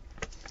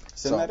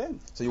send that in.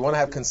 So you want to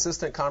have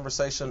consistent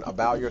conversation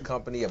about your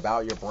company,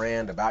 about your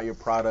brand, about your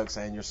products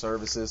and your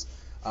services.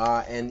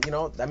 And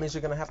that means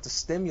you're going to have to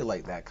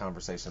stimulate that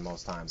conversation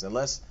most times,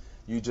 unless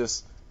you're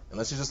just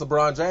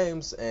LeBron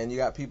James and you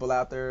got people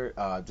out there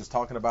just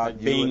talking about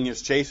you. Bing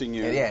is chasing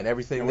you. And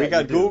everything. And we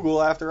got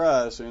Google after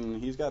us,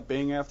 and he's got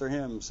Bing after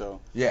him.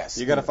 So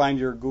you got to find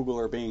your Google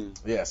or Bing.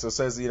 Yeah. So it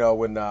says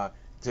when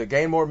to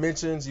gain more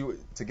mentions, you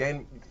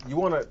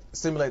want to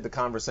stimulate the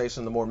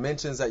conversation. The more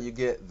mentions that you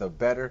get, the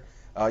better.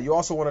 You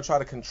also want to try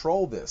to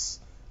control this.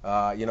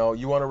 You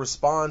want to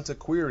respond to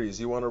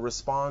queries. You want to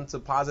respond to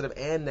positive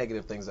and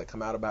negative things that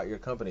come out about your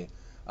company.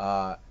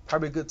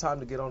 Probably a good time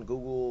to get on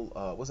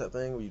Google. What's that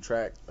thing where you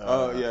track?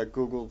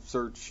 Google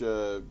search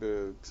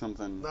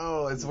something.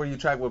 No, it's where you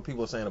track what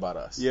people are saying about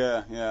us.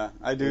 Yeah,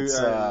 I do.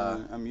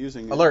 I'm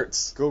using it.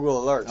 Alerts.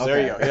 Google Alerts. Okay.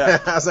 There you go. Yeah.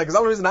 I was like, because the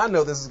only reason I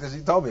know this is because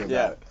you told me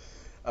about it.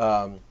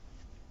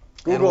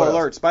 Google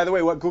Alerts. By the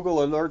way, what Google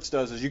Alerts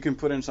does is you can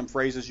put in some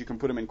phrases, you can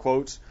put them in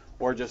quotes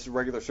or just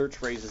regular search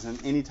phrases,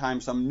 and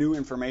anytime some new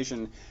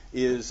information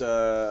is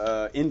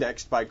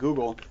indexed by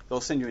Google,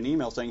 they'll send you an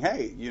email saying,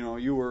 hey,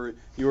 you were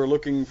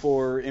looking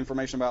for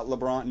information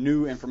about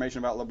new information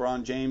about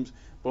LeBron James.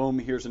 Boom,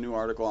 here's a new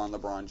article on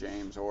LeBron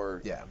James,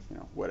 or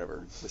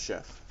whatever, the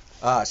chef.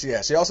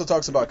 She also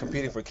talks about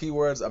competing for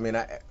keywords. I mean,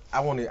 I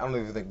don't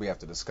even think we have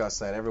to discuss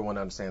that. Everyone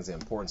understands the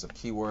importance of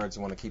keywords.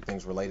 You want to keep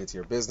things related to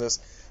your business.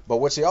 But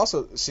what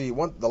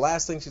the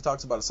last thing she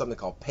talks about is something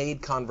called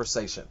paid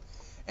conversation.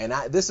 And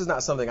this is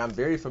not something I'm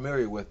very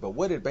familiar with, but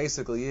what it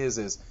basically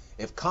is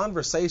if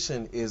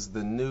conversation is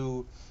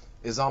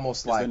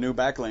almost like the new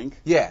backlink.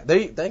 Yeah,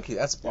 thank you.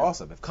 That's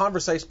awesome. If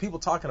conversation, people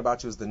talking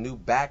about you is the new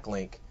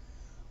backlink,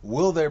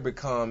 will there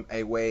become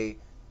a way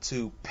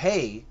to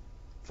pay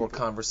for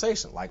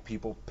conversation, like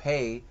people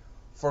pay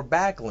for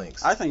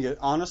backlinks? I think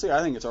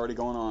it's already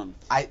going on.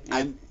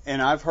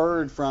 And I've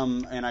heard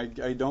from, and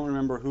I don't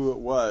remember who it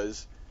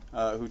was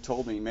who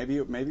told me. Maybe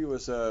it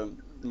was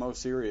Mo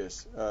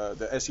Serious,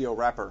 the SEO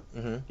rapper.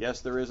 Mm-hmm.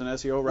 Yes, there is an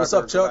SEO rapper. What's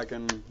up, Chuck? I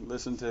can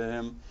listen to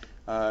him.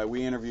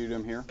 We interviewed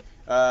him here.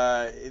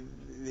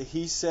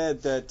 He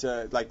said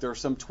that like there are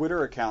some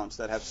Twitter accounts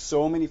that have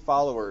so many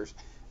followers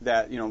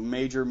that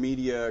major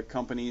media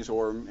companies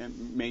or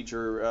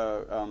major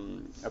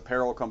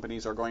apparel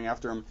companies are going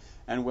after him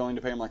and willing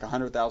to pay him like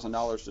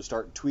 $100,000 to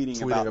start tweeting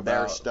about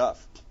their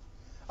stuff.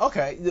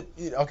 Okay,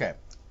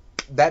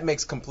 that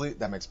makes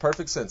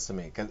perfect sense to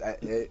me, because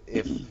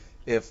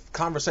if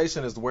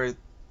conversation is where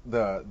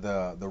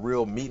the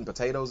real meat and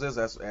potatoes is,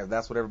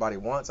 that's what everybody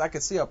wants, I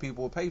could see how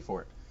people will pay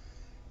for it.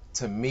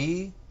 To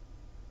me,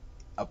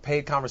 a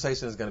paid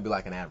conversation is going to be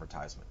like an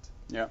advertisement.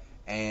 Yeah.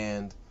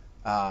 And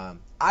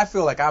I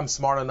feel like I'm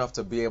smart enough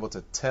to be able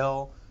to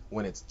tell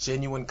when it's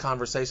genuine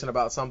conversation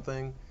about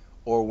something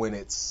or when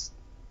it's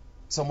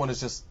someone is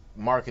just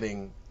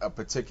marketing a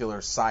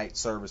particular site,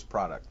 service,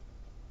 product.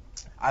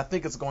 I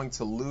think it's going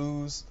to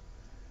lose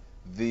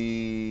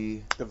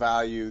the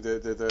value,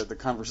 the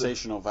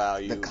conversational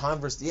value.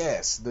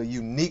 The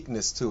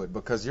uniqueness to it,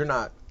 because you're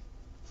not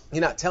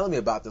telling me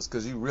about this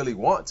because you really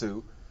want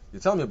to.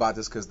 You're telling me about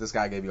this because this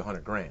guy gave you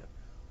 $100,000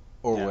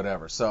 or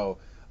whatever. So,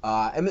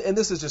 and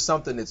this is just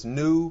something that's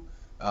new.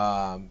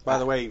 By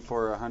the way,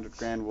 for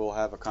 $100,000, we'll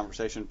have a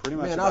conversation pretty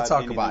much. Man, I'll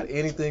talk about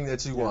anything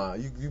that you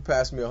want. You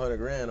pass me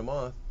 $100,000 a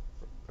month.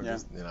 Yeah.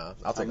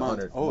 I'll take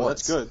 100. Oh,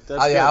 once. That's good.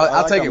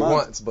 I'll take it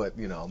once, but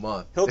a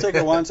month. He'll take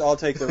it once. I'll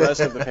take the rest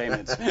of the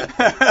payments.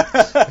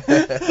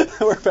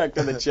 We're back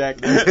to the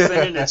check.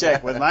 Sending a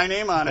check with my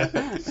name on it.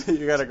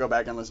 You got to go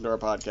back and listen to our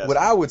podcast. What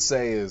I would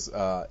say is,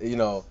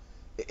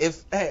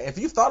 if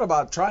you've thought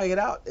about trying it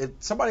out,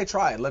 somebody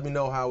try it. Let me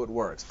know how it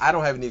works. I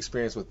don't have any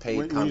experience with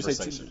paid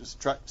conversation. You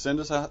say send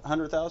us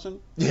 $100,000?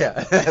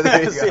 Yeah.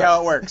 See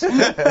how it works.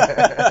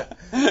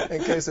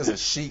 In case there's a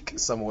sheik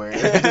somewhere.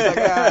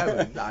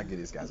 Just I'll give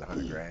these guys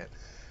 $100,000.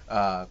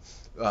 I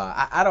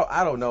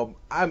don't know.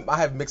 I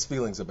have mixed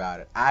feelings about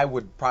it. I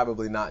would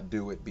probably not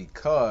do it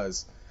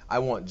because I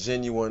want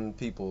genuine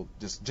people,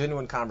 just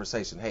genuine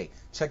conversation. Hey,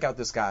 check out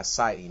this guy's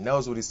site. He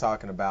knows what he's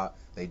talking about.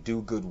 They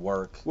do good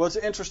work. Well, it's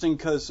interesting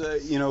because,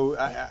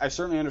 I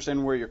certainly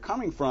understand where you're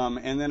coming from.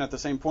 And then at the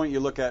same point, you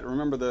look at,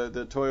 remember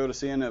the Toyota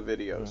Sienna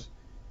videos?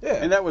 Mm-hmm. Yeah.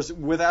 And that was,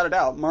 without a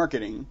doubt,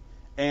 marketing.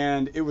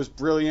 And it was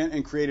brilliant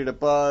and created a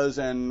buzz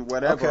and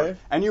whatever. Okay.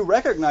 And you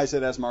recognize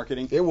it as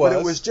marketing. It was. But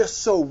it was just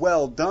so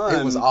well done.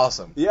 It was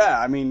awesome. Yeah,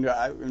 I mean,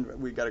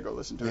 we got to go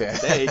listen to it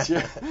today.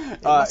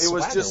 It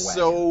was just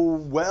so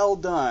well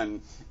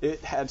done.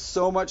 It had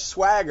so much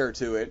swagger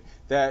to it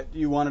that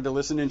you wanted to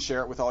listen and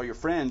share it with all your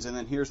friends. And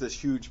then here's this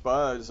huge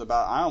buzz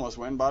about, I almost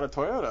went and bought a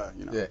Toyota.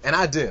 Yeah, and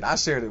I did. I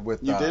shared it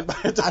with... You did buy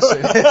a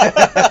Toyota?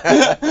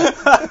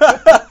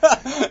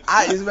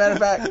 As a matter of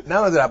fact, not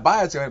only did I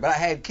buy a Toyota, but I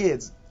had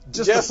kids...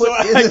 Just to put so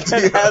I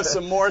can have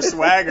some more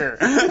swagger.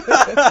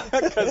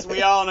 Because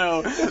we all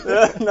know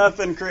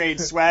nothing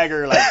creates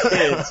swagger like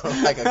kids.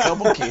 Like a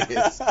couple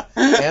kids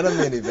and a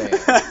minivan.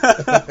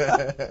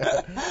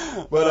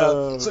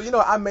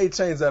 But I may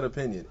change that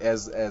opinion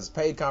as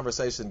paid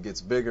conversation gets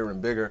bigger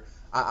and bigger.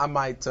 I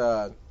might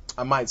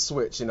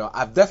switch.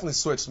 I've definitely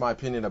switched my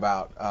opinion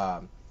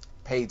about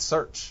paid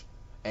search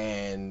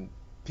and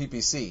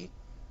PPC.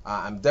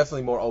 I'm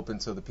definitely more open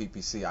to the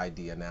PPC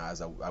idea now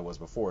as I was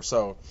before.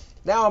 So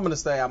now I'm going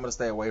to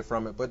stay away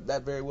from it, but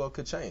that very well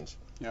could change.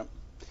 Yep.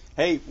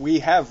 Hey, we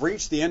have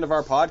reached the end of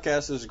our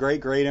podcast. This is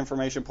great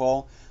information,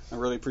 Paul. I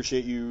really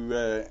appreciate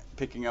you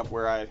picking up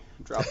where I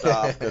dropped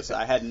off because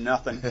I had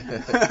nothing.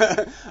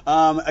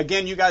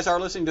 Again, you guys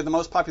are listening to the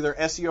most popular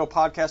SEO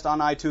podcast on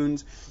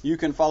iTunes. You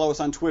can follow us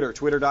on Twitter,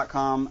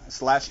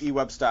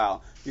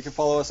 twitter.com/ewebstyle. You can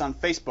follow us on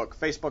Facebook,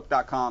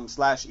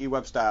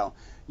 facebook.com/ewebstyle.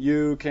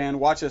 You can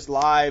watch us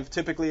live,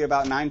 typically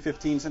about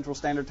 9:15 Central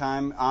Standard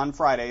Time on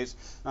Fridays.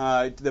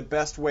 The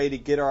best way to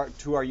get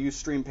to our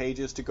Ustream page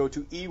is to go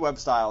to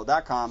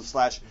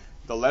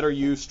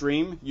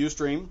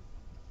ewebstyle.com/Ustream.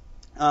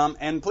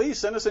 And please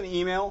send us an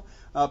email,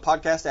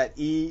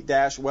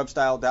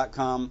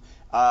 podcast@e-webstyle.com.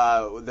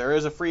 There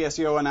is a free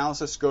SEO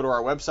analysis. Go to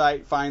our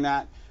website, find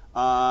that.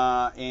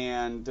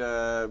 And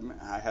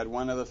I had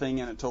one other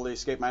thing, and it totally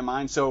escaped my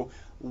mind. So,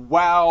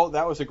 wow,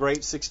 that was a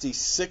great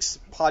 66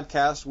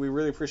 podcast. We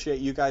really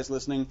appreciate you guys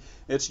listening.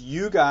 It's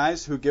you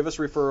guys who give us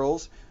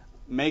referrals,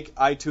 make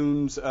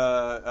iTunes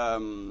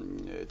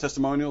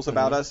testimonials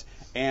about us,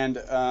 and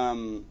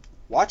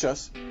watch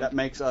us that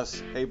makes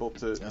us able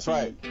to That's be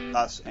right.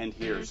 us and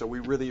here. So we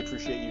really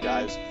appreciate you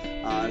guys.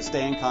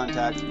 Stay in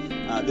contact.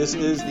 This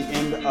is the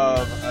end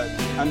of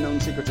Unknown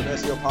Secrets of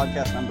SEO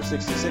podcast number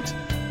 66.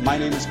 My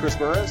name is Chris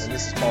Burres. And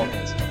this is Paul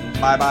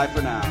Hansen. Bye-bye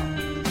for now.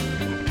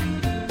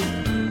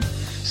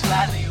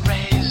 Slightly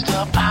raised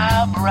up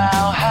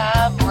eyebrow,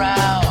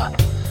 highbrow,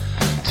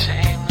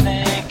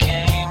 tamely,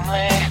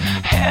 gamely,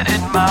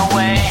 headed my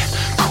way.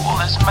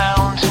 Cool as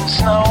mountain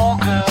snow,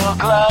 girl,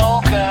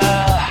 glow,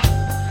 girl,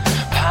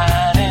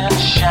 pining,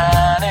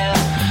 shining,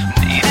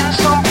 needing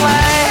some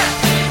play.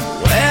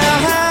 Where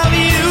have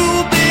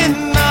you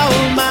been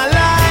all my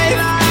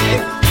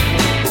life?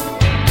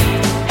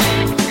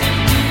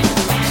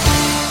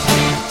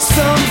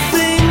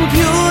 Something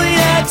pure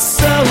yet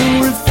so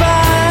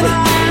refined.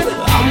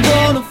 I'm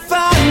gonna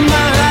find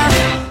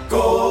my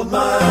gold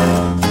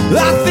mine.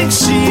 I think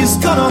she's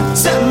gonna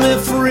set me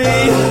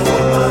free.